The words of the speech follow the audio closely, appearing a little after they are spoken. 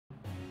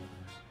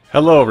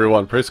Hello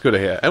everyone, Prescuda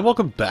here, and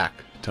welcome back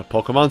to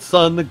Pokemon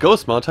Sun, the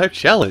Ghost Monotype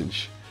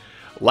Challenge.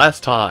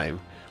 Last time,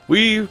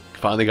 we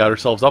finally got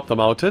ourselves up the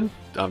mountain.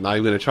 I'm not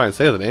even going to try and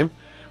say the name.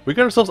 We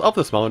got ourselves up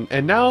this mountain,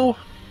 and now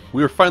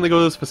we were finally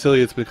going to this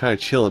facility that's been kind of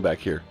chilling back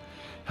here.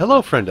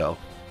 Hello, friendo.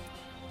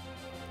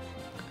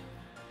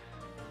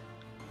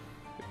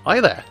 Hi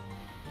there.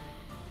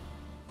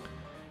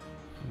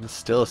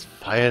 Still as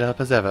fired up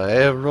as ever,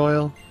 eh,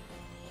 Royal?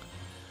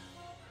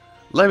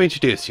 Let me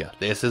introduce you.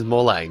 This is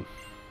Molang.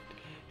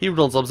 He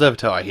runs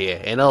Observatory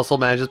here, and also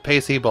manages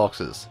PC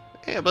boxes.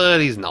 Yeah, but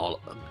he's not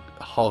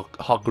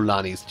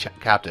Hokulani's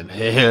captain.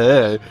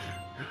 I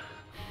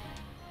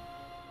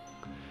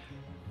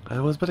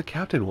was but a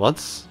captain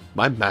once,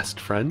 my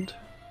masked friend.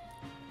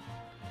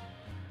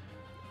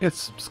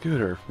 It's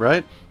Scooter,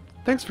 right?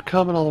 Thanks for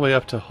coming all the way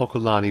up to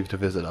Hokulani to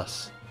visit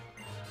us.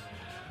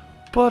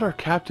 But our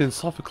captain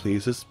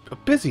Sophocles is a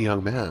busy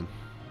young man.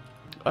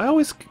 I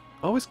always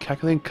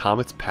calculating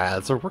comets'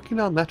 paths or working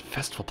on that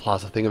festival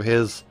plaza thing of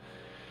his.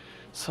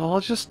 So I'll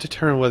just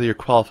determine whether you're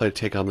qualified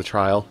to take on the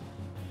trial.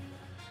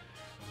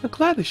 I'll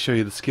gladly show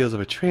you the skills of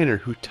a trainer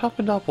who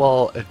toughened up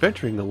while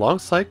adventuring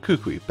alongside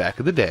Kukui back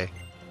in the day.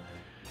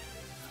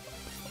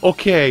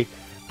 Okay,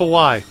 but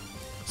why?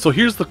 So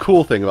here's the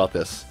cool thing about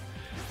this.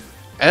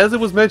 As it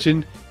was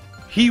mentioned,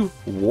 he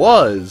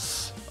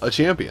was a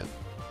champion.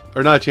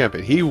 Or not a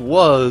champion, he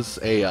was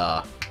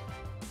a,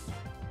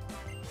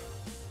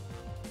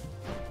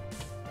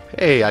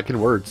 Hey, I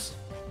can words.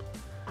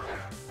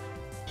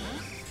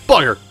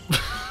 Bugger!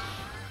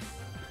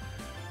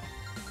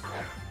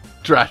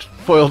 Drat,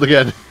 foiled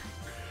again.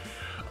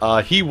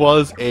 He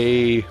was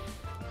a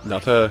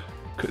not a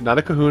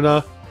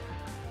kahuna.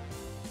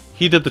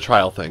 He did the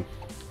trial thing.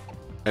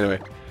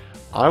 Anyway,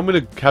 I'm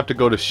gonna have to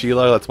go to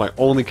Sheila. That's my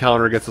only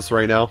counter against us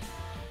right now.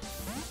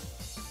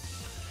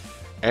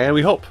 And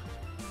we hope.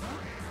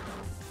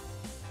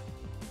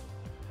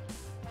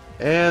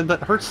 And that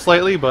hurts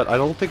slightly, but I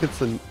don't think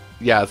it's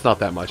yeah, it's not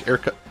that much.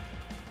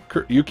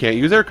 You can't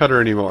use Air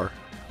Cutter anymore.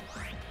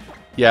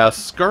 Yeah,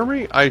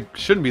 Skarmory, I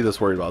shouldn't be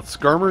this worried about.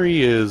 Skarmory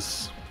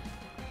is...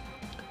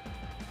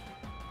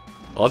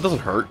 well, it doesn't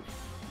hurt.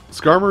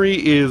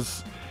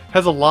 Skarmory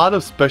has a lot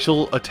of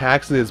special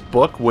attacks in his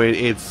book when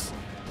it's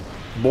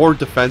more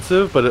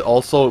defensive, but it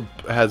also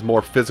has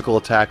more physical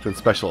attack than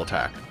special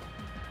attack.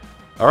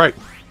 Alright.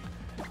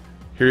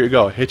 Here you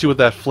go. Hit you with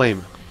that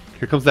flame.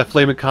 Here comes that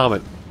Flaming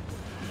Comet.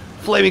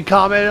 Flaming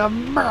Comet and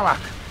a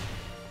Murloc!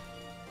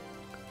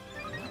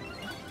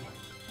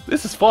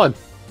 This is fun.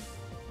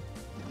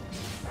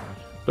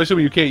 Especially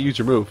when you can't use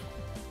your move.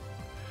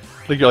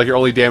 I think your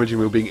only damaging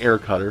move being Air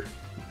Cutter.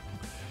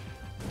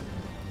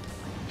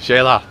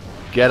 Shayla,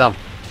 get him.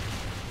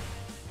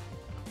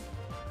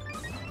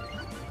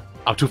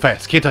 I'm too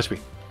fast. Can't touch me.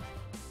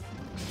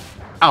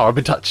 Ow, I've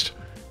been touched.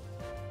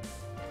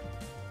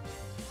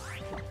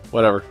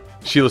 Whatever.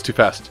 Sheila's too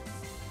fast.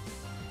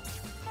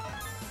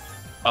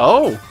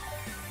 Oh!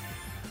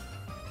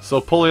 So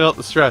pulling out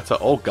the strats.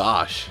 Oh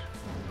gosh.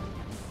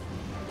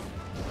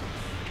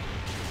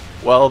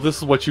 Well, if this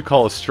is what you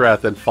call a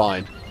strat, then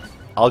fine.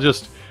 I'll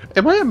just...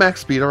 am I at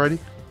max speed already?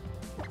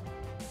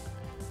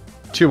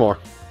 Two more.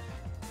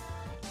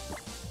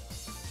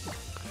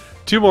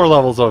 Two more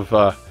levels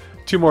of...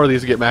 two more of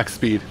these to get max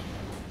speed.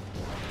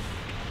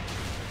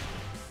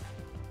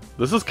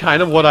 This is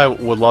kind of what I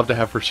would love to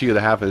have for Sheila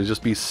to happen. Is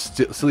just be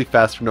silly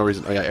fast for no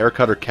reason. Oh yeah, Air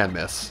Cutter can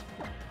miss.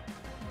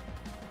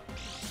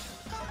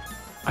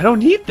 I don't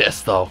need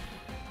this, though.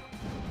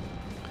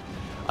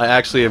 I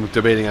actually am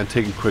debating on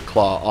taking Quick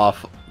Claw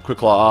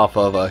off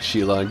of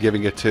Sheila and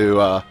giving it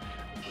to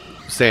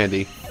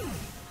Sandy.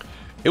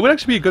 It would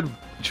actually be a good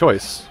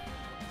choice.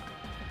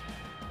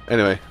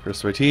 Anyway,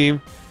 rest of my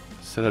team.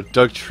 Send out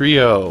Doug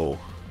Trio.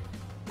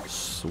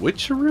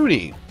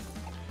 Switcheroony.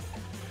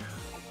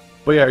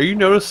 But yeah, are you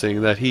noticing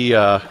that he,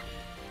 are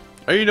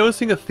you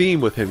noticing a theme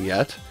with him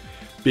yet?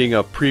 Being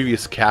a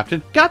previous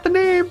captain. Got the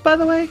name, by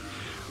the way!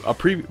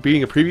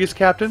 Being a previous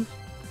captain.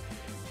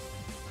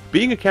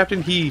 Being a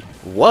captain, he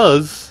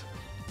was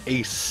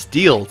a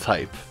Steel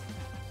type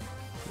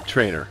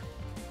trainer.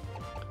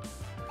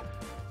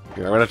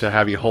 Here, I'm gonna have to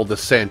have you hold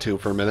this sand tube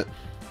for a minute.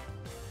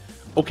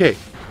 Okay,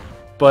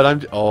 but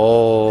I'm...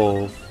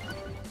 oh,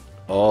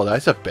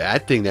 that's a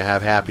bad thing to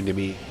have happen to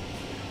me.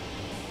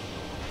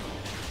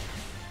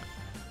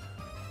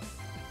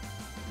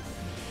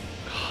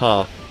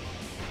 Huh.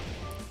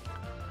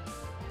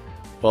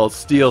 Well, it's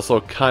Steel, so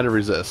it kind of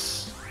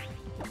resists.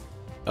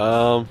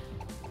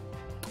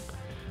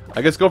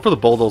 I guess go for the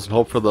Bulldoze and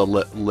hope for the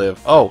live.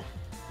 Oh!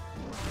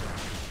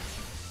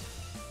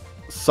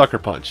 Sucker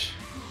Punch.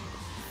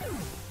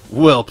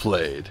 Well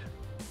played.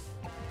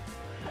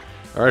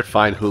 Alright,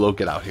 fine, Hulo,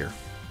 get out here.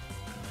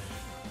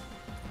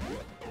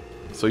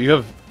 So you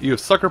have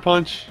Sucker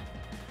Punch.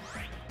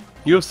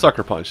 You have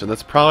Sucker Punch, and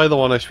that's probably the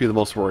one I should be the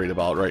most worried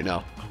about right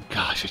now. Oh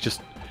gosh,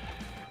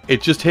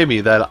 it just hit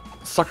me that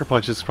Sucker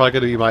Punch is probably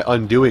going to be my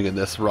undoing in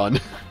this run.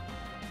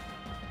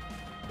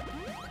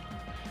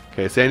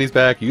 Okay, Sandy's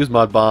back. Use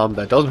Mud Bomb.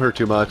 That doesn't hurt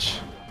too much.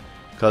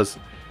 Because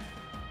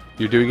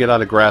you're doing it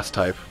on a grass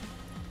type.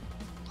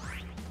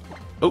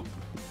 Oh,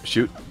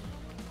 shoot.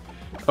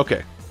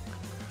 Okay.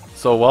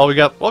 So while we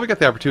got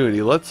the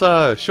opportunity, let's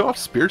show off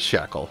Spirit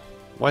Shackle.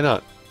 Why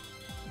not?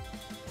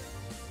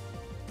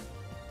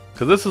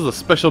 Because this is a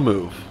special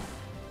move.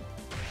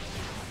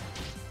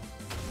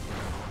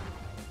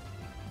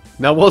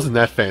 Now, wasn't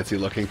that fancy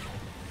looking?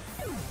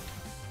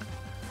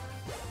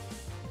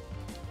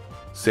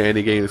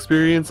 Sandy gain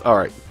experience. All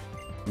right,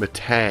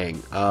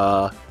 Matang.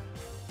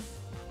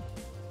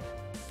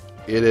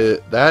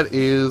 That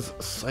is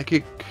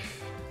Psychic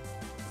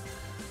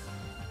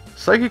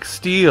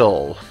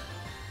Steel.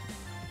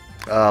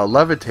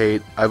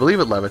 Levitate. I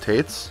believe it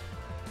levitates.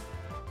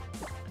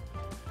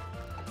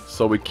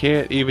 So we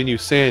can't even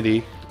use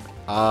Sandy.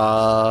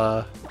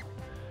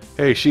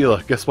 Hey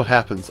Sheila, guess what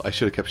happens? I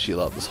should have kept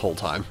Sheila up this whole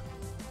time.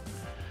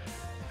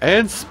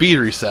 And speed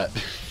reset.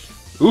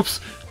 Oops.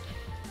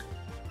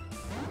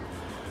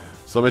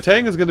 So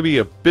Matang is going to be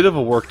a bit of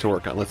a work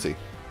on. Let's see.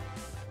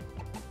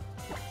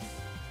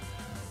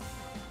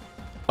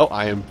 Oh,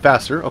 I am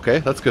faster. Okay,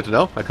 that's good to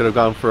know. I could have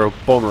gone for a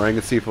boomerang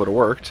and see if it would have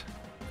worked.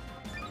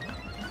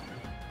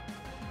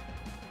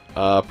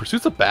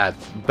 Pursuit's a bad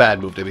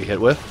move to be hit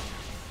with.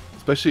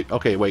 Especially...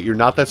 Okay, wait, you're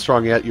not that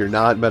strong yet. You're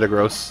not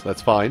Metagross.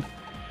 That's fine.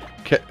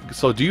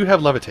 So, do you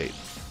have Levitate?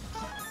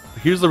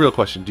 Here's the real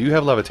question. Do you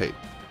have Levitate?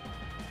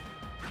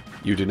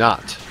 You do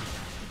not.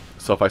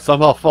 So, if I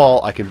somehow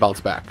fall, I can bounce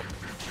back.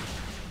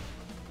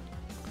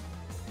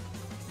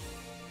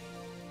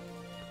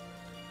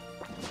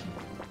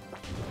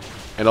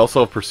 And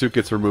also, if Pursuit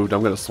gets removed,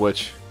 I'm going to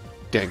switch.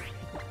 Dang.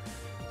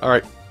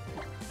 Alright.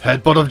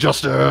 Headbutt of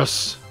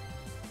Justice!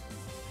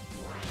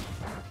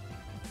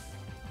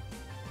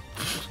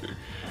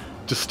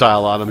 Just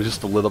style on him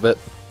just a little bit.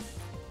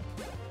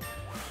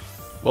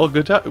 Well,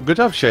 good job,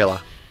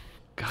 Shayla.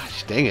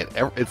 Gosh, dang it!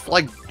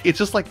 It's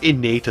just like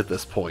innate at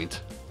this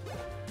point.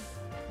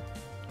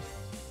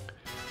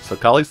 So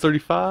Kali's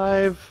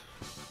 35.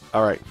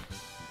 All right.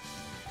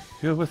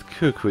 Here with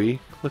Kukui,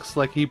 looks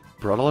like he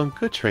brought along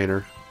good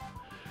trainer.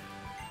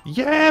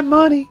 Yeah,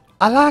 money.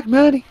 I like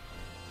money.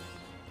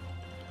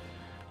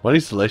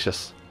 Money's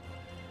delicious.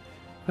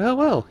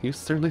 Well, you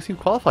certainly seem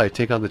qualified to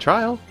take on the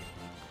trial.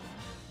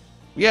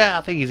 Yeah,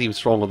 I think he's even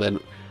stronger than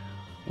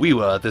we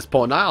were at this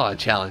point in our Island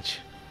challenge.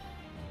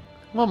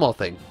 One more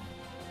thing.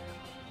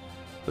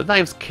 The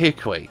name's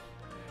Kukui.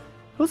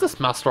 Who's this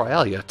Master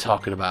Royale you're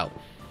talking about?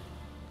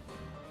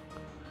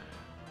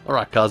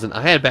 Alright, cousin,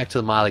 I head back to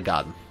the Miley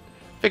Garden.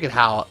 Figured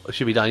how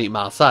should be done eating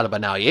my cider by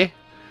now, yeah?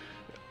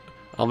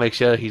 I'll make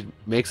sure he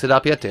makes it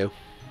up yet too.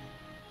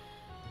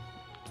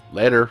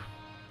 Later.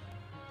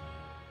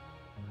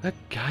 That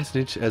guy's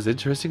as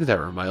interesting as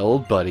ever, my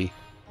old buddy.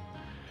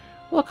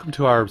 Welcome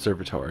to our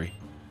observatory.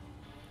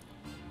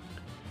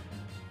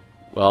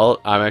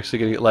 Well, I'm actually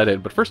going to get let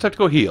in, but first I have to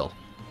go heal.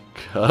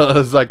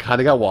 Because I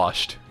kind of got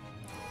washed.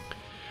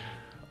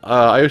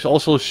 I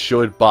also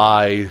should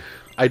buy...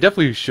 I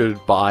definitely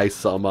should buy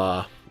some,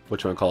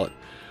 whatchamacallit?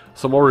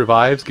 Some more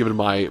revives, given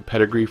my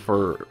pedigree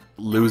for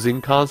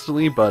losing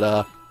constantly,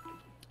 but,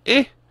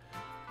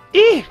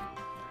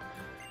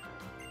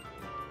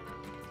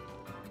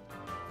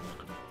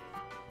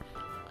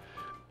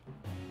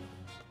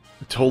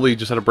 Totally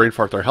just had a brain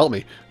fart there. Help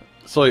me.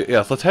 So,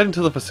 yes, let's head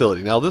into the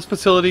facility. Now, this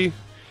facility...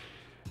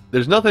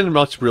 There's nothing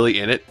much really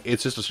in it.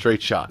 It's just a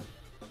straight shot.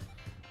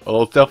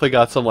 Oh, it's definitely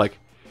got some like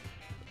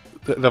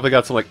NES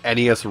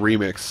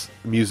remix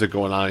music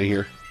going on in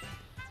here.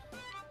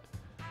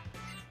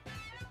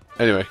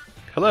 Anyway,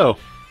 hello.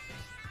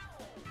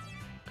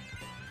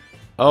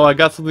 Oh, I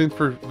got something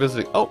for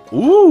visiting. Oh,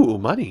 ooh,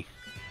 money.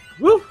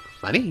 Woo,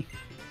 money.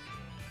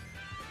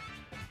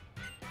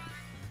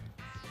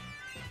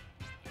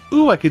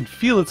 Ooh, I can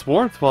feel its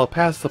warmth while it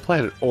passes the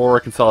planet. Or I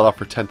can sell it off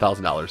for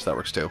 $10,000. That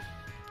works too.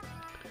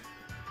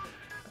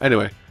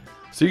 Anyway,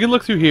 so you can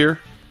look through here,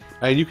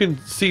 and you can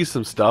see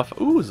some stuff.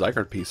 Ooh,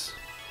 Zygarde piece.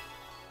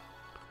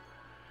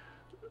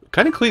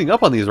 Kind of cleaning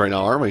up on these right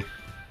now, aren't we?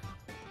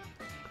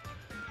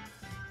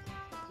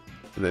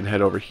 And then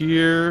head over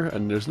here,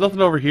 and there's nothing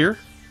over here.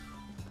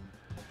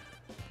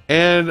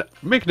 And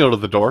make note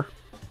of the door.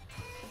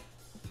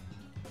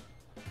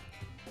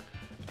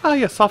 Ah,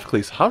 yeah,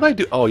 Sophocles. How did I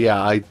do? Oh,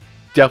 yeah, I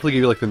definitely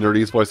gave you like the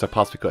nerdiest voice I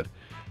possibly could.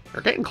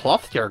 You're getting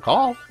close to your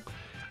goal.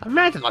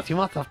 Imagine that you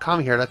must have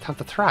come here to attempt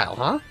a trial,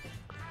 huh?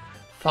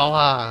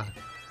 So,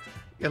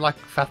 you like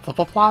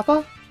Festival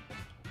Plaza?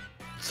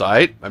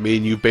 Sight. I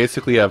mean, you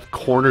basically have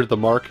cornered the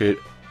market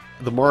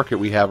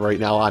we have right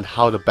now on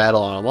how to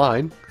battle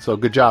online. So,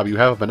 good job. You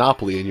have a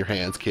monopoly in your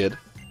hands, kid.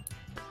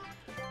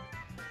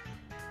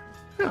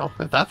 Well,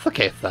 if that's the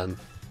case, then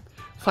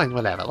fine,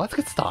 whatever. Let's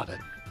get started.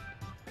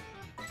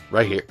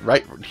 Right here?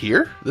 Right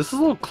here? This is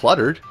a little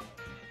cluttered.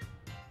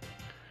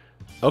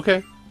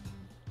 Okay.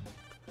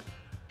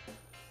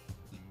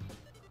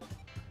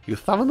 You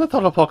summon the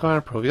total Pokemon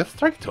and prove your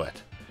strength to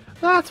it.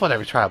 That's what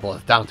every trial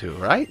is down to,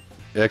 right?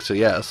 Actually,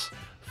 yes.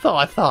 So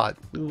I thought,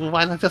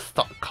 why not just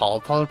call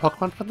total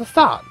Pokemon from the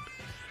start?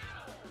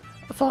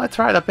 So I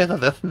tried a bit of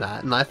this and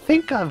that, and I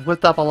think I've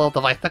whipped up a little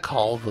device to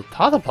call the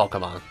total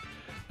Pokemon.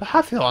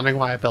 Perhaps you're wondering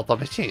why I built the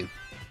machine.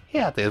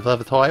 Here at the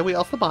observatory, we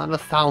also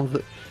monitor sounds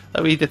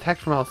that we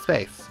detect from our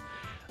space.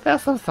 There are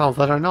some sounds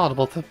that are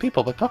inaudible to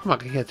people, but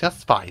Pokemon can hear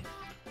just fine.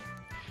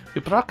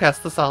 We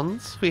broadcast the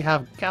sounds we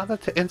have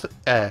gathered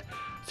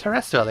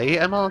terrestrially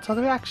and monitor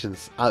the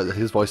reactions.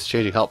 His voice is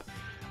changing, help.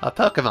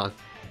 Pokemon.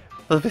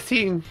 The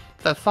machine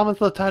that summons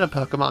the Titan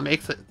Pokemon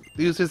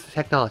uses the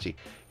technology.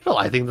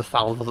 Utilizing the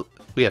sounds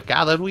we have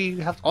gathered,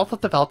 we have also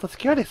developed a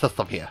security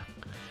system here.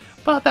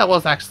 But that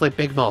was actually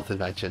Big Mo's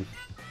invention.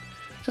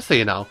 Just so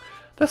you know,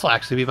 this will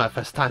actually be my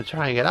first time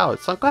trying it out,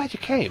 so I'm glad you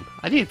came.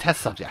 I need a test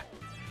subject.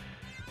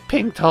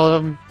 Pink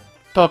Totem,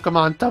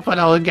 Pokemon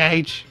 2.0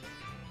 engage.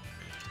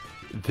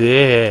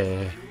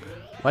 There.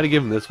 Why'd he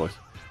give him this voice?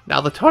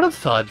 Now the Totem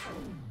Sword.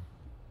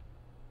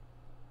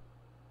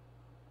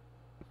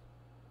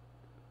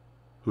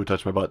 Who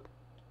touched my butt?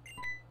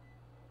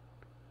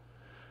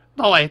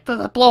 No wait, does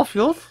it blow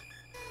fuse?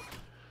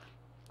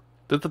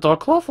 Did the door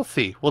close? Let's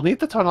see. We'll need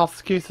to turn off the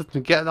security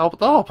system to get it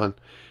open.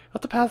 You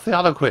have to pass the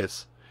auto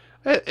quiz.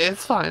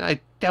 It's fine. I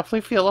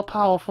definitely feel a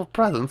powerful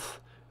presence.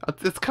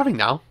 It's coming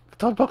now. The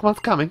Totem Pokemon's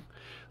coming.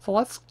 So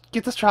let's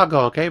get this trial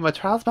going, okay? My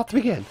trial's about to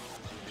begin.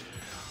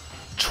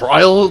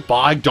 Trial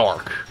by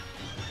Dark.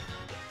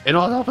 In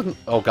order to open...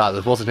 Oh god,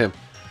 this wasn't him.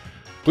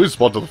 Please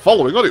respond to the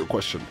following audio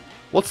question.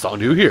 What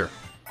sound do you hear?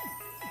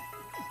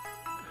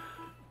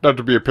 That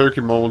to be a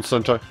Pokemon,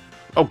 Sentai.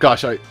 Oh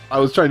gosh, I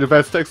was trying to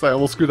advance text, I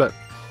almost screwed that.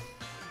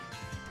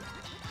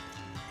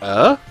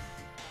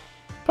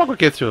 Pokemon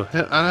get through,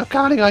 and I'm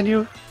counting on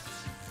you.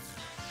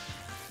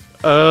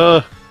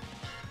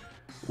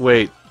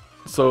 Wait.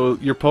 So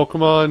your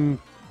Pokemon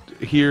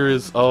here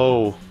is...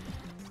 Oh.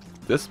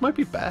 This might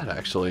be bad,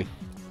 actually.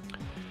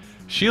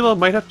 Sheila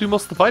might have to do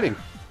most of the fighting.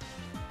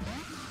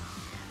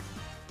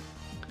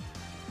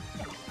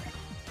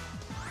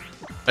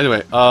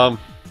 Anyway,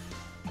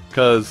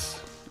 because...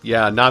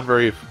 Yeah, not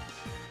very...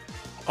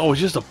 Oh,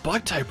 it's just a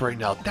bug type right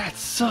now. That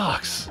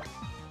sucks.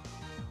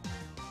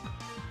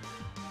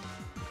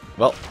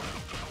 Well,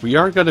 we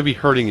aren't going to be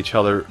hurting each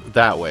other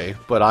that way,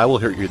 but I will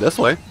hurt you this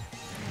way.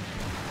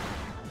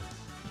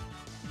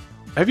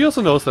 Have you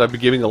also noticed that I've been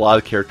giving a lot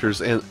of characters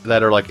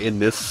that are like in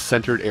this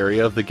centered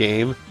area of the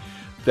game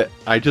that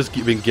I just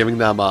been giving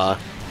them I've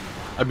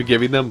been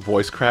giving them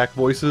voice crack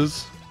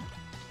voices?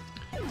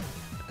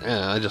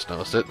 Yeah, I just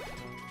noticed it.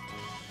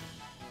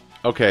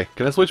 Okay,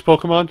 can I switch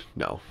Pokemon?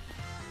 No.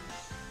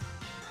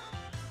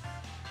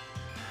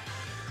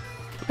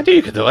 I knew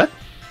you could do it.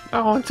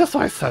 Oh, and just so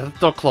I said, the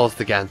door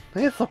closed again.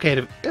 It's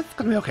okay it's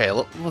gonna be okay.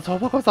 Let's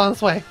hope it goes on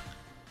its way.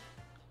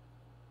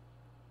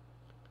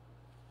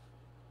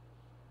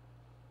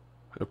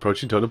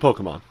 Approaching Totem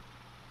Pokemon.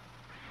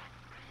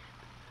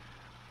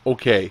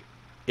 Okay,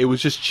 it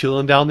was just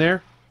chilling down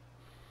there.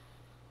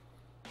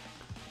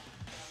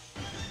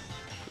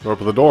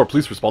 Open the door.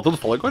 Please respond to the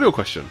following audio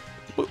question.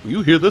 Will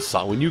you hear this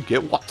sound when you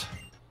get what?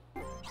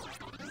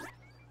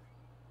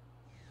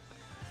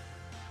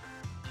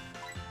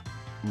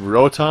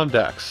 Rotom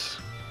Dex.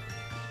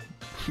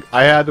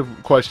 I had to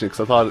question it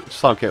because I thought it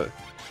sounded cute.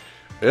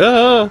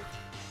 Yeah.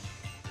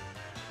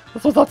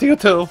 This was up to you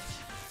too.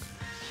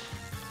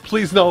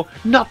 Please no,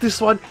 not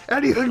this one.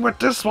 Anything but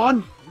this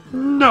one.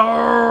 No.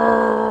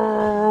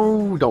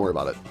 Don't worry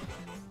about it.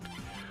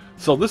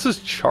 So this is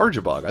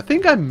Charjabug. I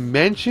think I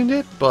mentioned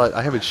it, but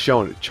I haven't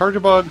shown it.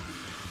 Charjabug,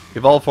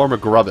 evolved form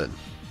of Grubbin.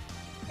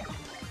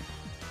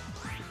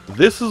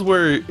 This is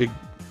where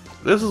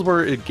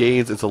it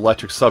gains its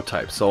electric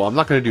subtype. So I'm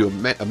not going to do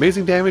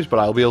amazing damage, but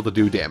I'll be able to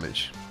do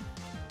damage.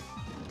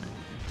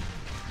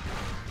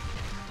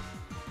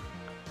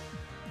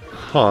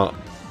 Huh.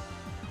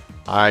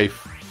 I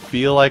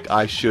feel like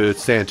I should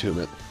Sand Tomb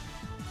it.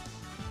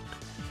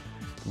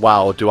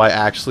 Wow, do I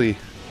actually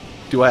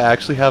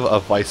have a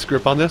vice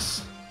grip on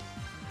this?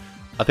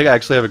 I think I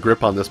actually have a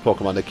grip on this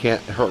Pokemon that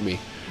can't hurt me.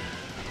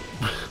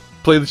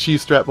 Play the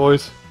cheese strap,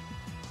 boys.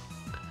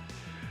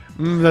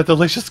 That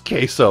delicious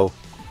queso.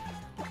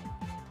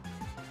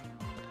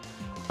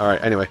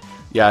 Alright, anyway.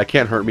 Yeah, it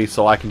can't hurt me,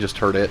 so I can just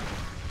hurt it.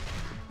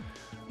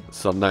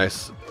 Some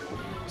nice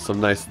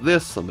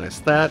this, some nice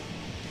that.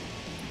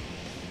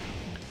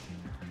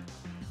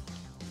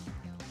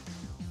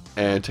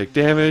 And take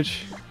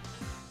damage.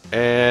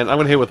 And I'm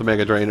going to hit with the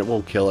Mega Drain. It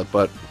won't kill it,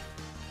 but...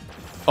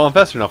 Oh, I'm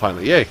faster now,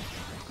 finally. Yay.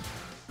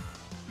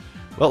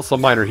 Well, some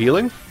minor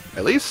healing,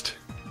 at least.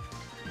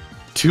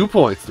 2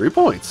 points. 3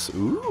 points.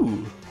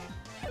 Ooh.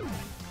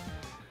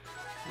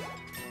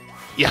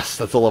 Yes,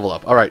 that's a level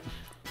up. Alright.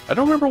 I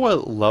don't remember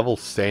what level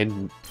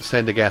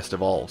Sandygast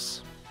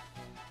evolves.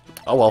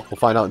 Oh well, we'll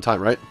find out in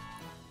time, right?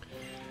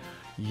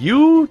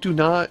 You do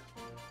not...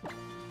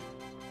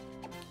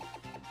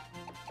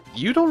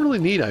 You don't really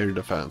need Iron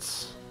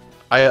Defense.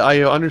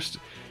 I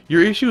understand.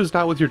 Your issue is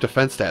not with your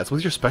defense stats, it's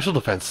with your special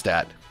defense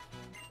stat.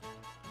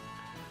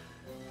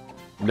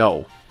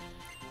 No.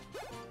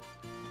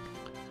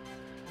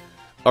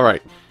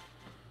 Alright.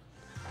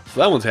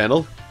 So that one's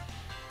handled.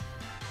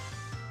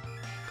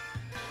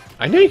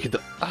 I knew you could do...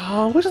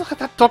 Oh, we just got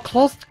that door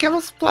closed. Get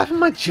a splash in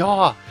my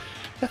jaw.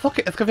 It's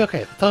okay. It's gonna be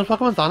okay. The Totem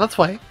Pokemon's on its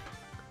way.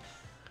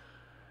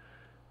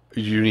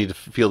 You need to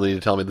feel the need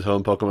to tell me the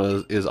totem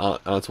Pokemon is on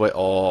its way.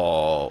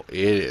 Oh, it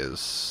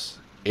is.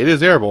 It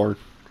is airborne.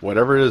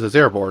 Whatever it is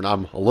airborne.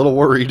 I'm a little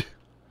worried.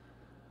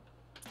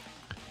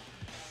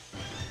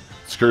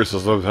 Security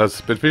system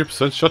has been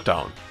 50% shut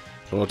down.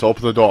 In order to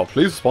open the door,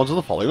 please respond to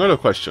the following audio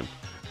question.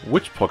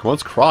 Which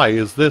Pokemon's cry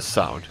is this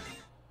sound?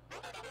 I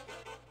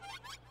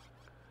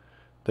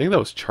think that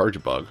was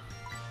Chargebug.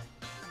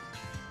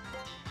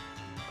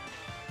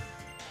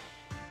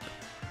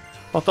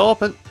 About to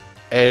open.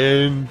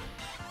 And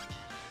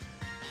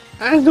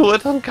I knew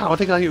it. I'm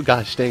counting on you.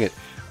 Gosh dang it.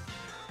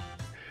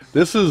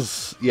 This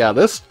is... yeah,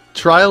 this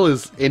trial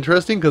is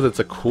interesting because it's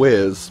a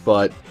quiz,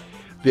 but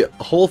the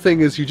whole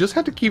thing is you just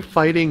have to keep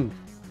fighting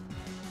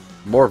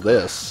more of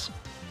this.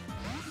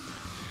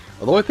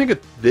 Although I think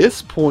at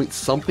this point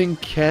something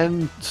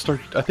can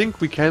start... I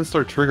think we can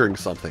start triggering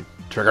something.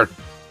 Trigger.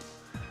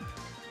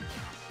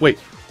 Wait.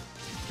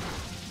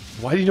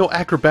 Why do you know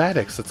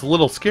acrobatics? It's a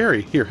little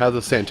scary. Here, have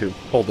the sand tube.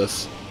 Hold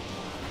this.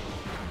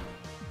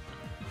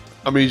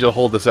 I'm gonna need you to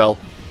hold this L.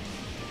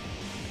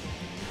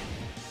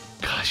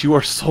 Gosh, you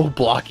are so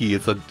blocky.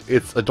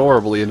 It's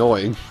adorably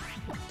annoying.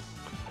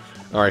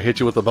 Alright, hit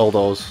you with the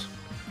bulldoze.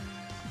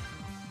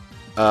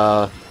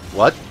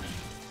 What?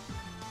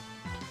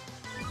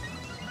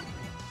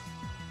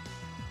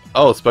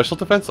 Oh, special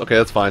defense? Okay,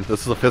 that's fine.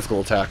 This is a physical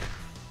attack.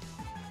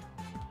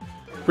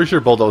 Pretty sure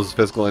bulldoze is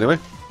physical anyway.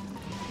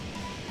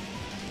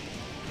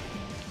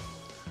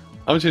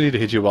 I'm just gonna need to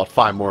hit you about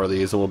 5 more of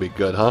these and we'll be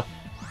good, huh?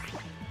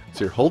 So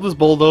here, hold this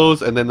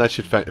bulldoze and then that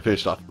should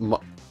finish it off.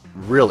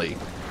 Really?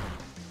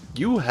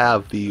 You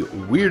have the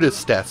weirdest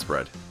stat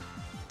spread.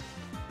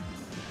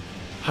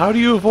 How do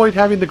you avoid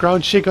having the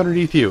ground shake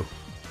underneath you?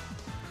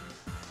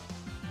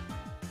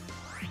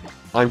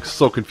 I'm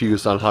so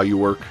confused on how you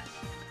work.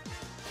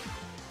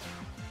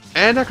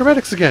 And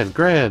acrobatics again!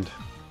 Grand!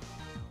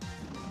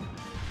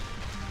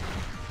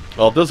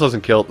 Well, if this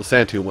doesn't kill it, the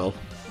sand tomb will.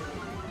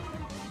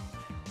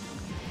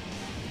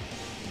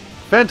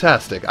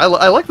 Fantastic.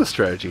 I like the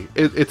strategy.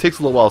 It takes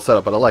a little while to set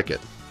up, but I like it.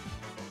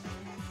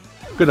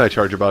 Good night,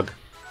 Chargebug.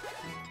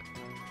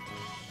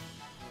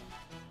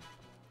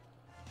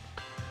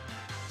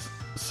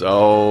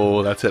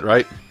 So, that's it,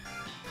 right?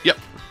 Yep.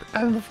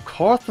 And of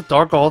course the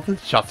door goes and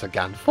shuts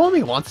again. Fool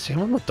me once, shame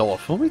on the door.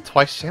 Fool me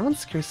twice, shame on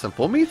Scarson.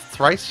 Fool me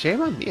thrice,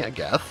 shame on me, I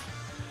guess.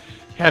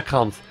 Here it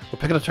comes. We're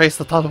picking a trace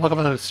of the top of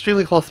Pokemon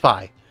extremely close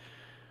by.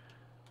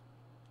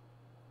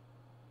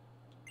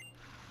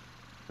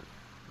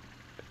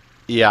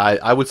 Yeah,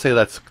 I would say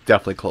that's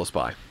definitely close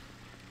by.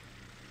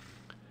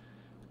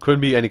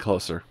 Couldn't be any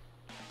closer.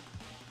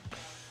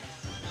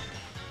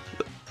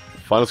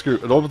 Final screw.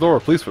 An open door.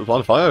 Please respond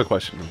to the final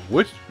question.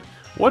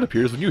 What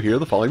appears when you hear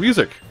the following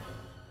music?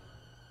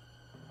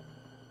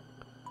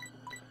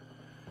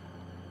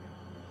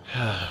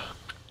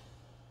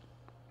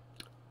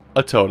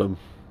 A totem.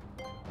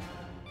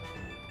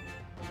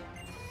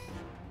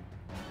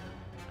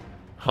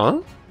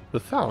 Huh? The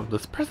sound,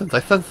 this presence,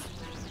 I sense.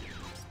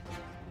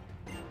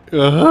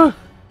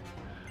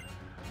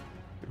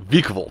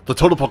 Vikavolt, the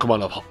totem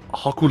Pokemon of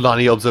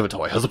Hokulani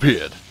Observatory, has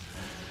appeared.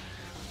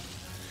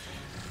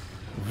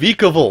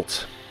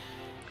 Vikavolt.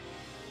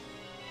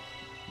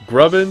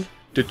 Grubbin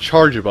to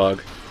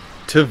Chargebug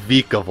to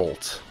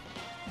Vikavolt.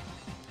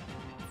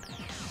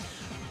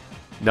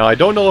 Now I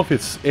don't know if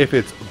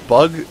it's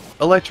bug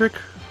electric.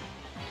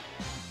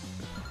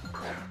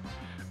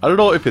 I don't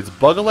know if it's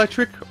bug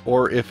electric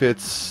or if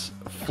it's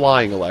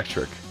flying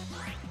electric.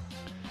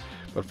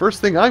 But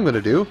first thing I'm going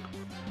to do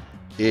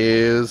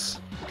is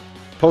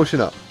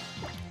potion up.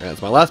 And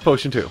it's my last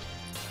potion too.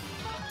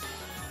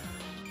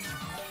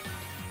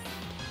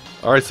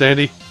 Alright,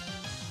 Sandy.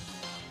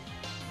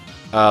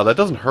 That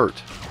doesn't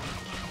hurt.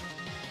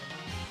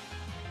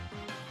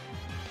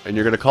 And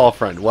you're going to call a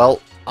friend. Well,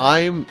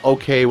 I'm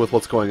okay with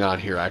what's going on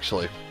here,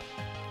 actually.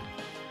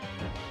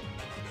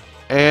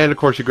 And, of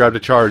course, you grabbed a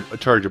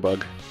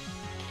Chargebug.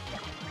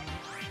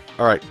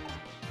 Alright.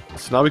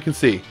 So now we can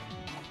see.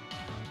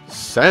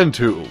 Sand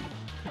Tomb.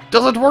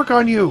 Doesn't work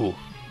on you!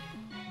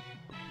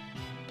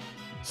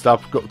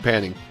 Stop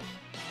panning.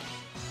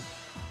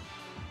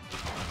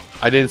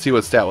 I didn't see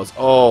what stat was.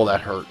 Oh,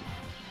 that hurt.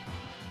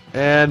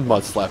 And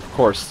Mud Slap, of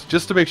course.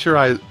 Just to make sure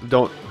I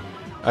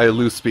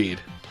lose speed.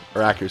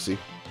 Or accuracy.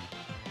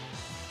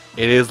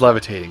 It is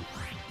levitating.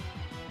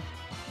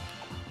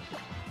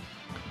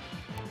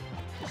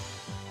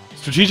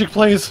 Strategic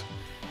plays.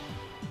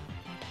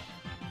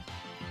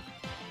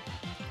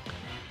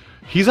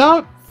 He's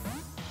out.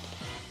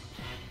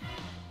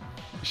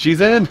 She's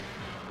in.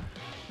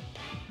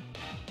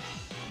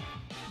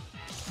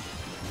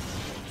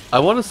 I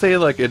want to say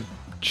like it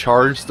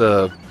charged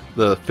the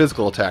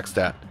physical attack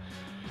stat.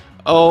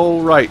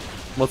 Oh right,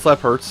 Mud Slap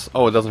hurts.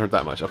 Oh, it doesn't hurt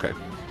that much. Okay.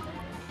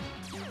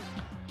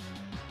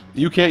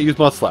 You can't use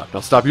Mud Slap.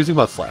 Now stop using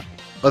Mud Slap.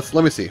 Let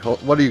me see.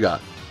 What do you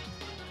got?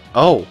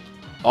 Oh,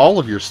 all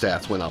of your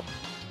stats went up.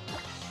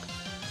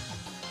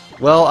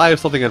 Well, I have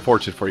something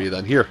unfortunate for you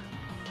then. Here.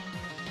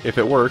 If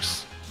it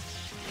works.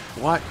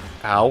 What?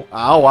 Ow.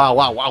 Ow, ow, ow,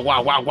 ow,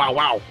 ow, ow, ow,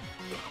 ow.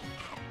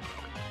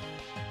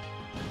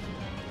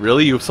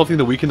 Really? You have something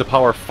to weaken the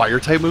power of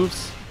fire-type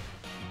moves?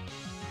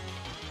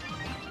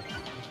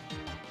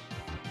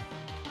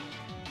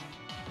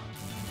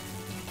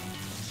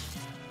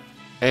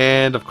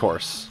 And, of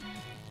course,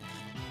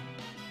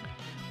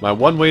 my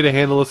one way to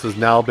handle this has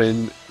now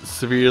been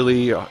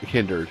severely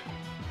hindered.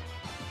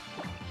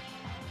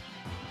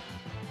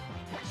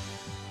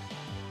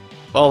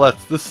 Well,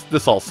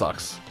 this all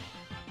sucks.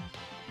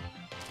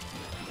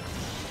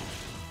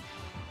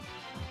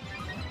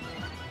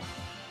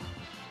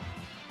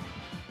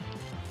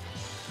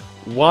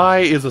 Why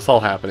is this all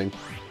happening?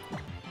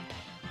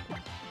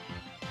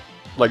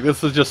 Like,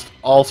 this is just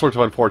all sorts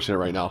of unfortunate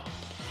right now.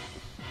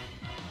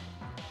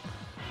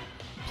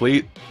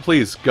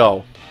 Please,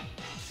 go.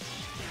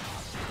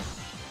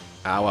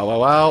 Ow, ow,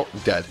 ow, ow.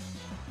 Dead.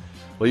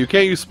 Well, you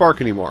can't use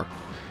Spark anymore.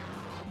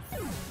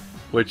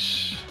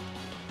 Which...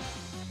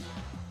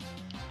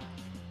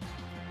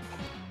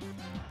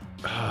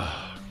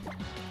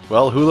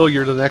 well, Hulo,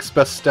 you're the next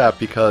best step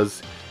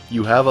because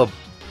you have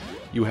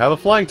a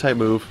flying type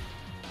move.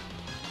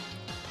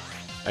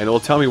 And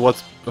it'll tell me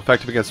what's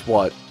effective against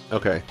what.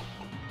 Okay.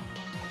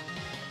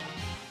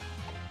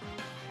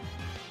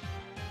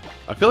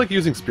 I feel like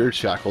using Spirit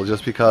Shackle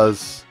just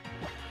because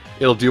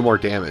it'll do more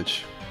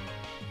damage.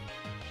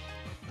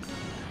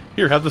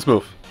 Here, have this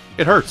move.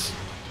 It hurts.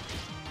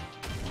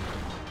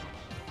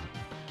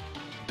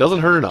 Doesn't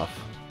hurt enough.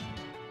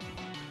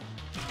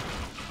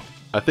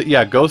 I think,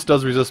 yeah, Ghost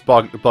does resist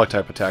bug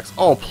type attacks.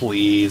 Oh,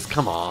 please,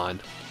 come on.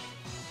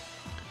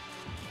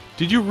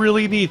 Did you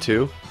really need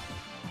to?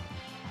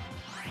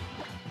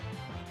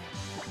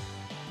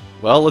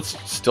 Well, let's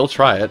still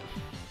try it.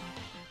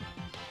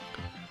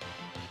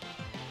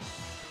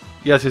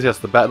 Yes, yes, yes.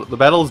 The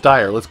battle is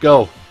dire. Let's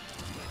go.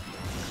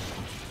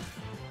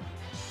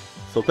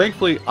 So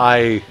thankfully,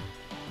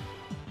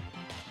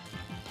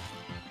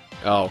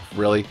 oh,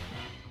 really?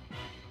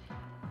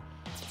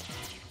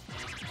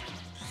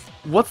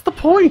 What's the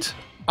point?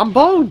 I'm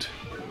boned.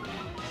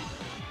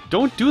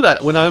 Don't do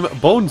that when I'm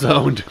bone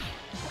zoned.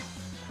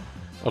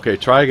 Okay,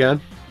 try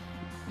again.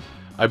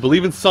 I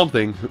believe in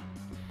something.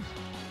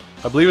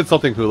 I believe in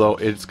something, Hulo.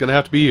 It's gonna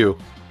have to be you.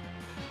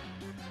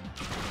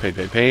 Pain,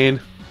 pain,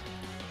 pain.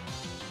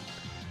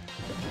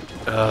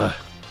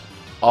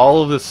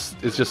 All of this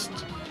is just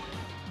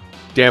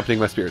dampening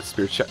my spirit.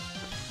 Spirit check.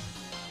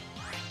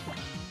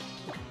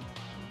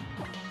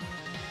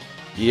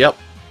 Yep.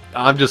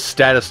 I'm just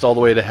statused all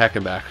the way to heck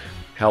and back.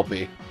 Help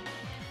me.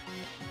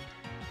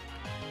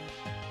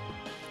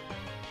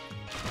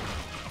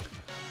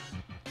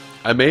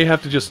 I may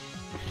have to just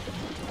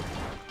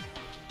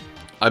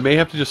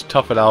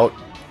tough it out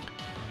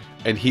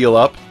and heal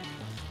up.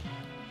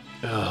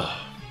 Ugh.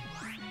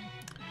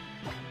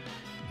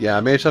 Yeah, I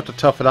may just have to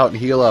tough it out and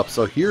heal up.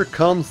 So here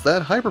comes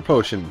that Hyper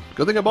Potion.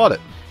 Good thing I bought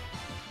it.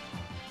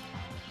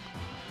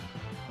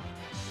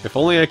 If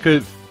only I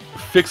could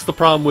fix the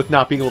problem with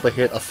not being able to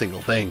hit a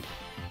single thing.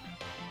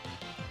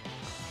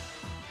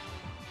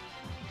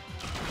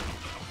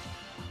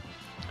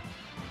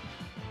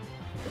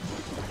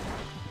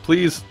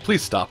 Please,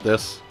 please stop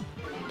this.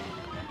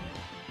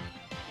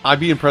 I'd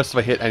be impressed if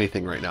I hit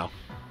anything right now.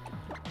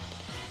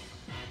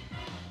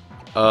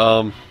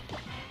 Oh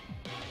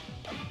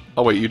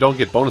wait, you don't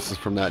get bonuses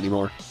from that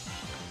anymore.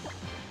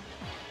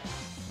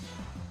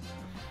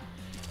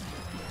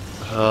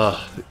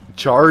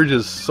 Charge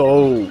is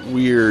so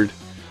weird.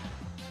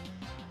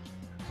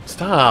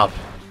 Stop.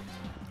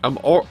 I'm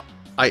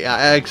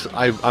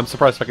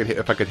surprised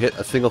if I could hit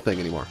a single thing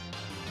anymore.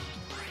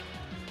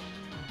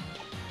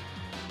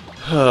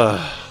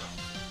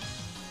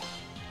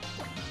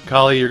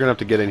 Kali, you're gonna have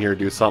to get in here and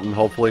do something,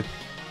 hopefully.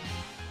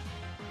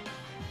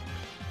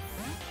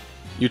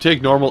 You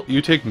take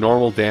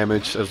normal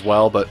damage as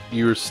well, but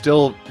you're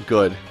still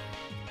good.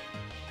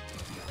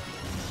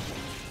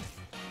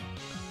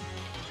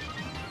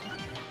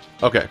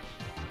 Okay.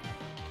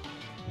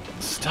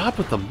 Stop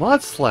with the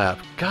mud slap.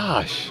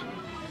 Gosh.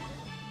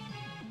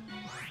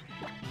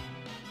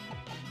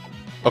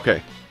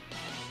 Okay.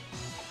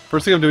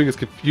 First thing I'm doing is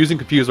using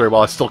Confuse Ray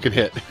while I still can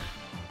hit.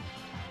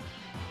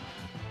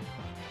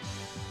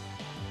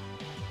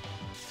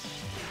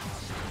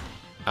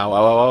 Ow, ow,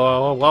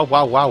 ow, ow, wow,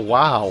 wow, wow,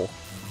 wow.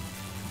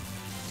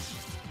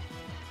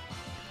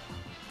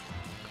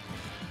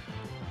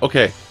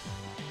 Okay.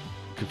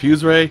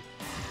 Confuse Ray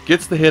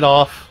gets the hit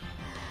off.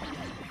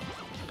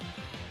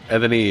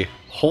 And then he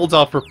holds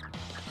off for...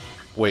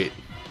 Wait.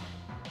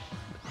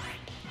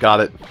 Got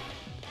it.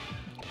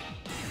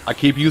 I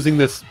keep using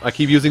this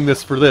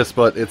for this,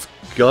 but it's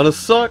gonna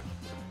suck.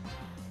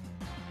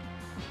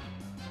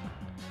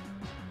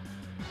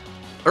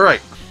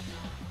 Alright.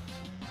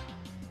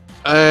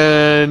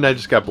 And I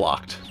just got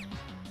blocked.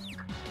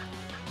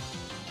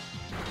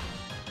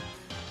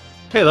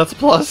 Hey, that's a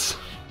plus.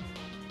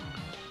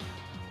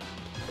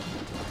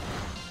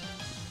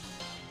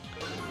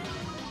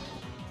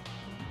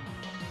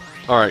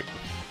 Alright.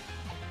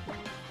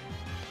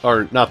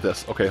 Or, not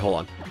this. Okay, hold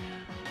on.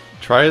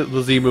 Try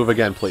the Z move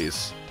again,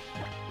 please.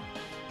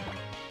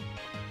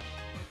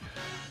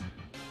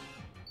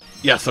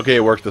 Yes, okay,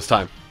 it worked this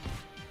time.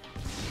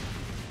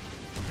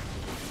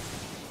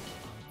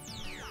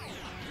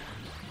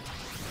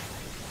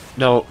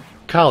 Now,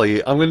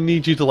 Kali, I'm gonna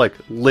need you to, like,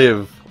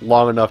 live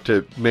long enough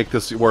to make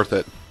this worth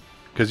it.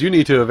 Because you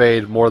need to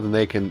evade more than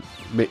they can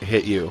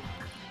hit you.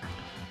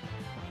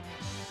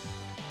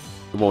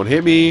 It won't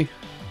hit me.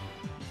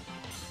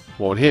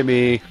 Won't hit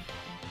me.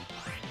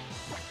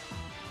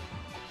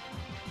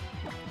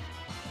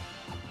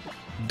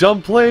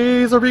 Dumb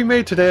plays are being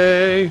made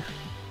today.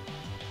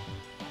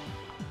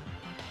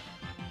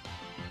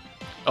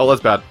 Oh,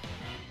 that's bad.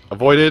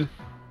 Avoided.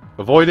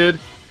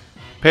 Avoided.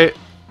 Pay.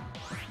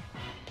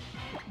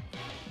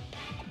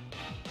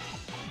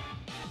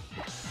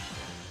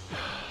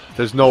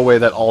 There's no way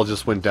that all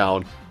just went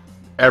down.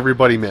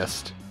 Everybody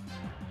missed.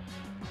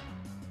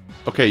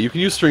 Okay, you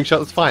can use string shot,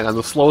 that's fine. I'm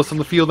the slowest on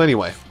the field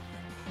anyway.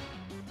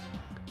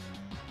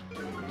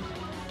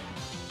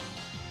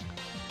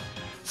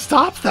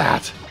 Stop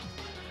that!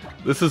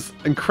 This is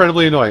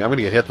incredibly annoying. I'm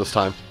gonna get hit this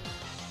time.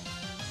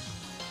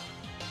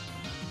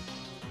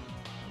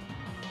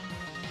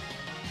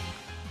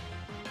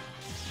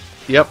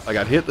 Yep, I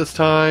got hit this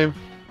time.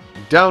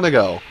 Down I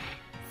go.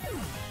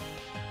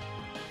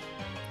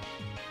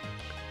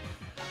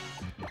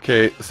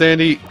 Okay,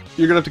 Sandy,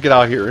 you're gonna have to get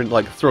out here and,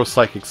 like, throw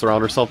psychics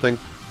around or something.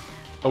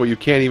 Oh, you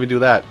can't even do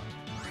that.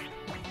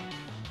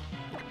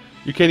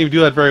 You can't even do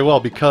that very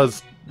well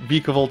because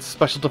Vikavolt's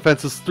special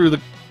defense is through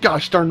the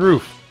gosh darn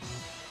roof.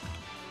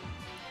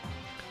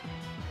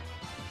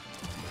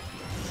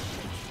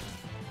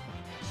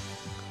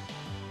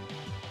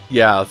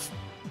 Yeah,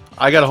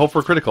 I gotta hope for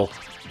a critical.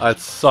 It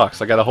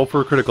sucks. I gotta hope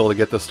for a critical to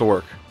get this to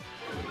work.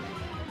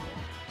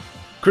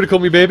 Critical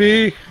me,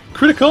 baby!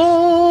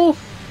 Critical!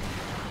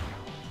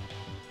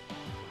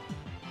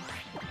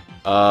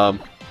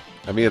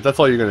 I mean, if that's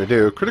all you're gonna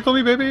do, critical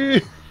me,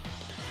 baby!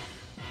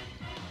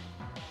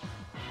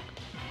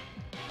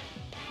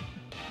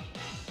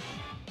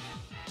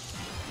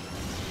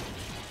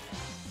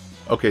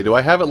 Okay, do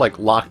I have it, like,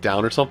 locked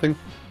down or something?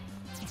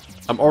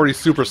 I'm already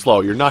super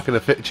slow. You're not gonna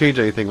change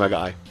anything, my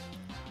guy.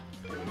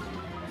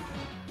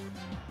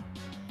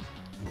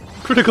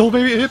 Critical,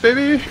 baby! Hit,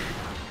 baby!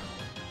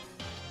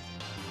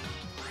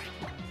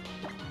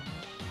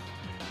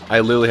 I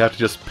literally have to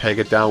just peg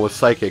it down with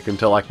Psychic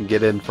until I can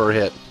get in for a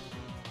hit.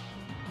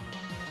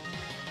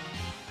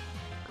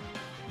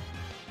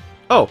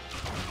 Oh!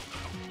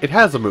 It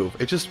has a move.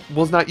 It just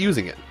was not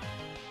using it.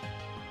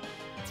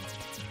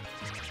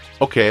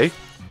 Okay.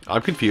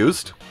 I'm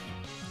confused.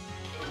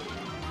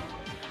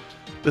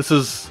 This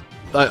is...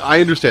 I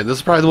understand. This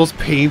is probably the most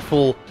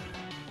painful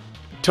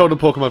Totem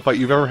Pokemon fight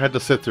you've ever had to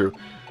sit through.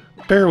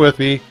 Bear with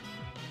me.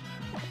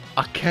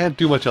 I can't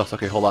do much else.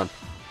 Okay, hold on.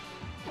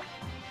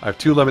 I have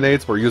 2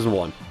 lemonades. We're using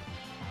 1.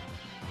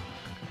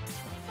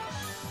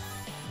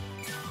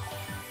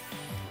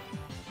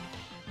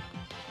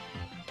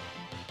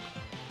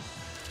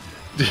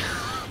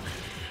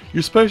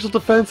 Your special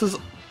defense is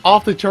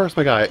off the charts,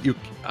 my guy.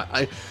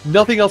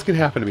 Nothing else can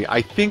happen to me.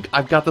 I think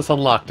I've got this on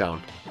lockdown.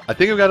 I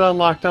think I've got it on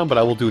lockdown, but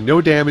I will do no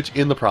damage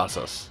in the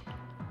process.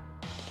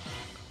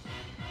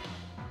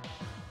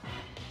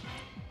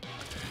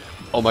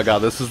 Oh my god,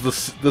 this is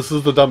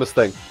the dumbest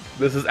thing.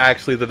 This is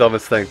actually the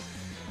dumbest thing.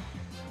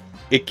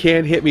 It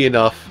can't hit me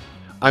enough.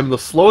 I'm the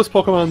slowest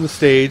Pokemon on the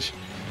stage.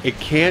 It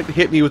can't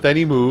hit me with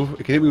any move.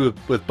 It can hit me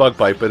with Bug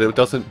Bite, but it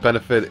doesn't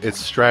benefit its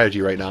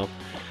strategy right now.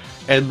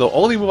 And the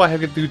only move I have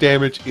to do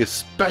damage is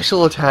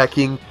special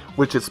attacking,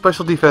 which its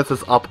special defense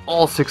is up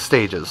all 6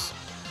 stages.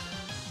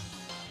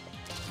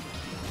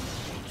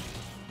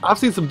 I've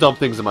seen some dumb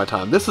things in my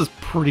time. This is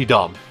pretty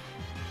dumb.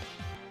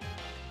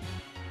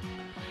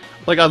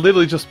 Like, I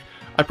literally just...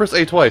 I press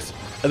A twice,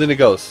 and then it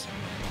goes.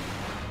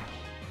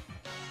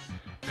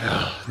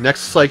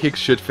 Next Psychic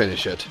should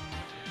finish it.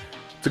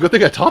 It's a good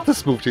thing I taught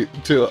this move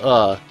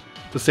to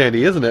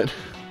Sandy, isn't it?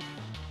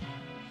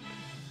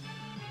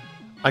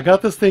 I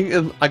got this thing,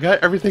 and I got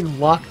everything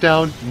locked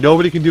down.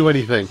 Nobody can do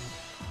anything.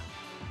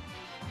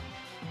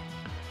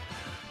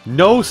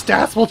 No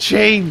stats will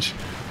change!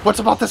 What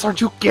about this aren't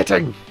you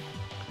getting?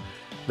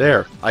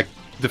 There, I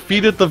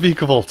defeated the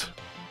Vikavolt.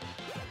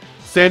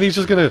 Sandy's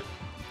just gonna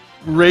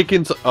rake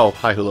into... Oh,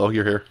 hi, hello,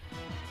 you're here.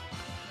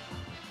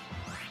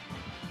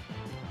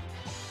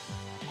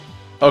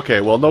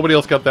 Okay, well, nobody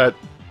else got that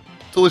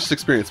delicious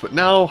experience, but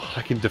now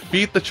I can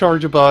defeat the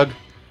Charge-a-Bug.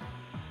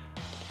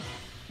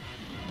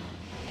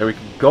 And we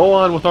can go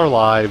on with our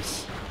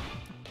lives.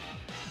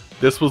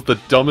 This was the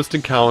dumbest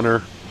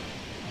encounter.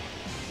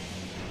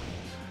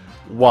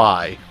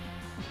 Why?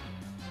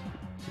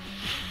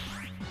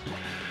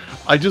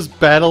 I just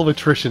battle of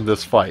attrition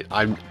this fight.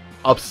 I'm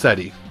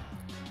upsetty.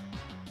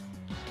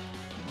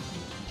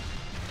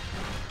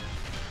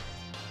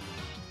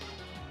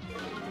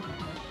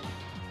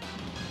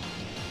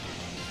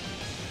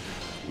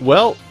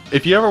 Well,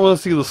 if you ever want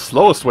to see the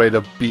slowest way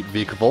to beat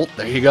Vikavolt,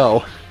 there you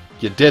go.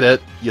 You did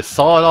it. You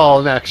saw it all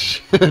in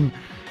action.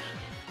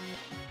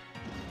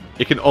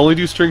 It can only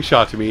do String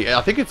Shot to me.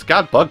 I think it's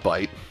got Bug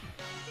Bite.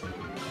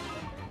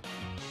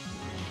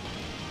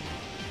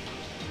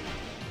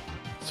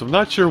 So I'm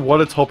not sure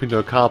what it's hoping to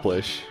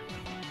accomplish.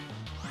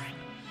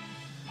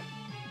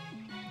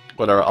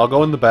 Whatever, I'll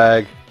go in the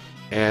bag,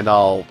 and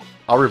I'll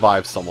I'll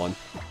revive someone.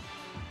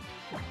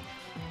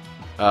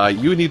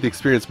 You need the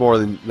experience more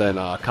than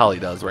Kali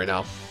does right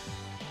now.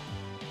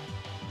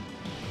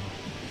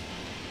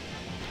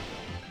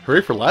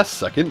 Hurry for last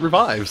second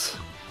revives.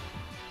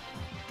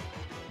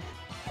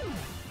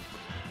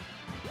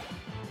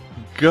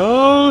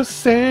 Go,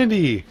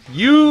 Sandy!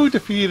 You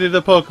defeated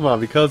a Pokemon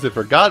because it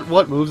forgot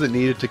what moves it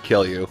needed to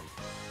kill you.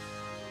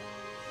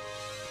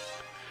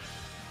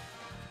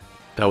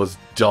 That was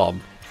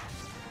dumb.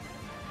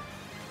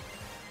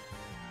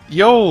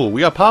 Yo,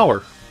 we got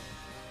power.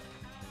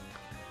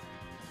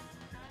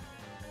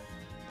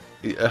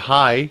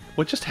 Hi,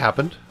 what just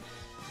happened?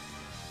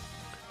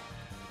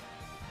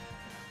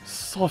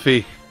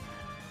 Sophie.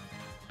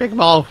 Big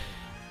Mo.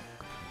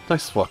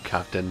 Nice work,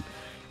 Captain.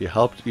 You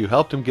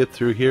helped him get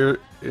through here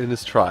in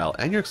his trial,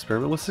 and your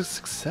experiment was a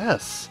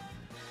success.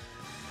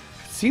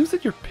 It seems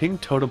that your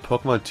pink totem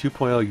Pokemon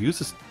 2.0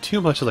 uses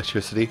too much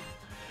electricity.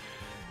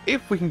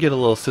 If we can get a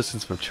little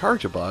assistance from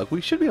Charjabug,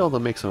 we should be able to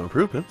make some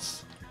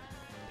improvements.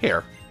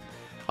 Here,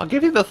 I'll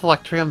give you this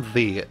Electrium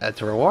Z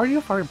to reward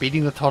you for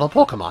beating the total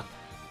Pokemon.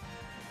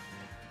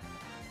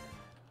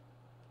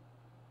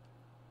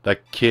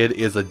 That kid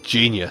is a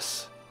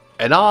genius.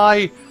 And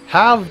I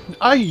have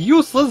a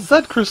useless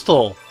Z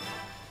Crystal!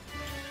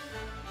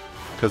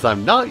 Because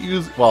I'm not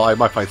using... Well, I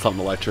might find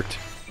something electric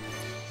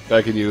that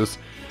I can use.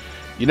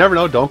 You never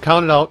know, don't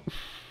count it out.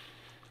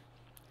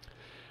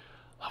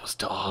 That was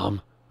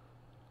dumb.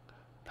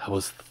 That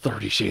was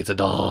 30 Shades of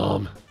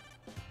dumb.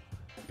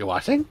 You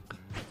watching?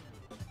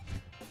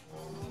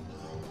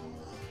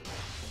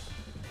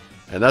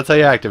 And that's how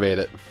you activate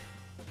it.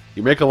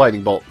 You make a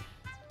lightning bolt.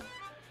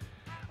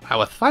 I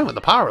was fine when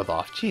the power was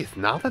off. Jeez,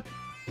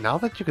 now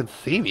that you can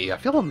see me, I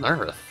feel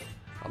nervous.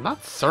 I'm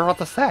not sure what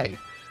to say.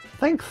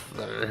 Thanks,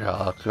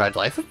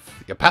 congratulations.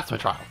 You passed my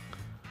trial.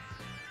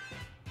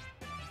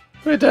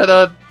 We did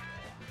it!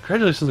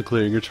 Congratulations on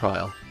clearing your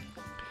trial.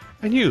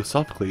 And you,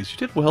 Sophocles, you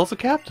did well as a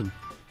captain.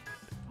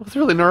 I was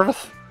really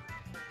nervous.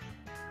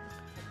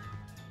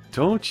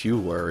 Don't you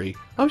worry.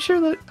 I'm sure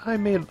that I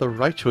made the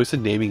right choice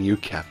in naming you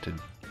captain,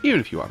 even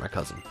if you are my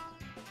cousin.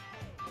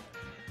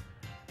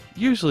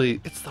 Usually,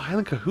 it's the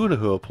Island Kahuna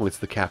who appoints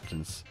the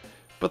captains,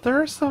 but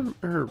there are some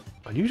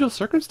unusual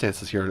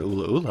circumstances here in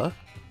Ula Ula.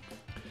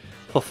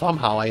 So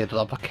somehow I ended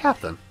up a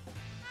captain.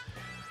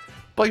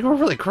 But you were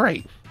really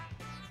great.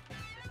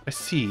 I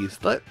see.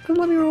 Then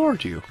let me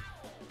reward you.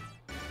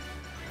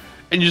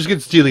 And you just get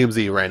Steelium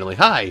Z randomly.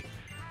 Hi!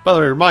 By the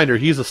way, reminder,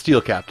 he's a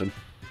steel captain.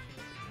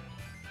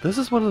 This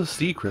is one of the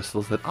sea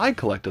crystals that I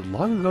collected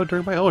long ago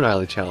during my own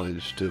island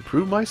challenge to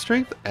improve my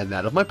strength and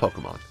that of my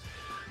Pokemon.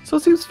 So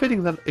it seems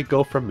fitting that it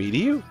go from me to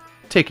you.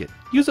 Take it.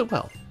 Use it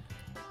well.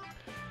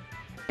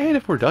 And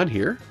if we're done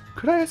here,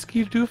 could I ask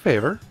you to do a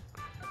favor?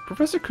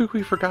 Professor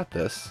Kukui forgot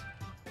this.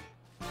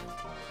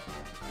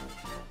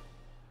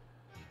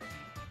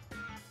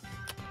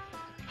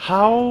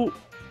 How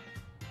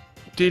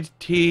did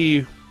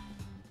he...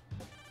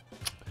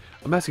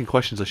 I'm asking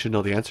questions I should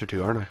know the answer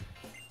to, aren't I?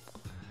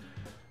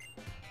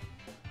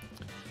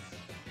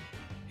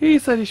 He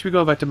said he should be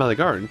going back to Melly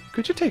Garden.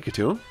 Could you take it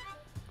to him?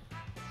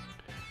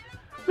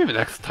 Maybe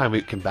next time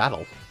we can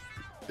battle.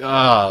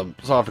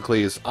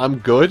 Sophocles, I'm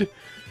good.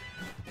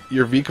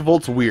 Your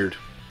Vikavolt's weird.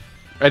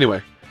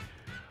 Anyway,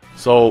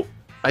 so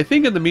I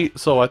think I'm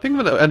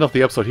gonna end off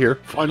the episode here,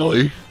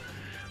 finally.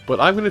 But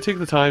I'm gonna take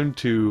the time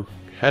to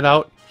head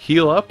out,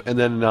 heal up, and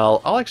then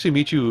I'll actually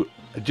meet you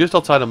just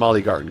outside of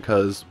Molly Garden,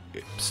 because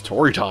it's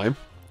story time.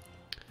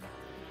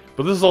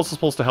 But this is also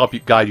supposed to help you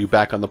guide you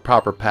back on the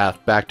proper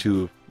path back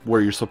to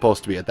where you're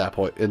supposed to be at that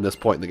point in this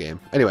point in the game.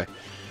 Anyway,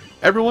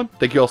 everyone,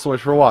 thank you all so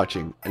much for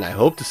watching, and I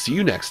hope to see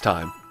you next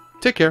time.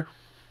 Take care.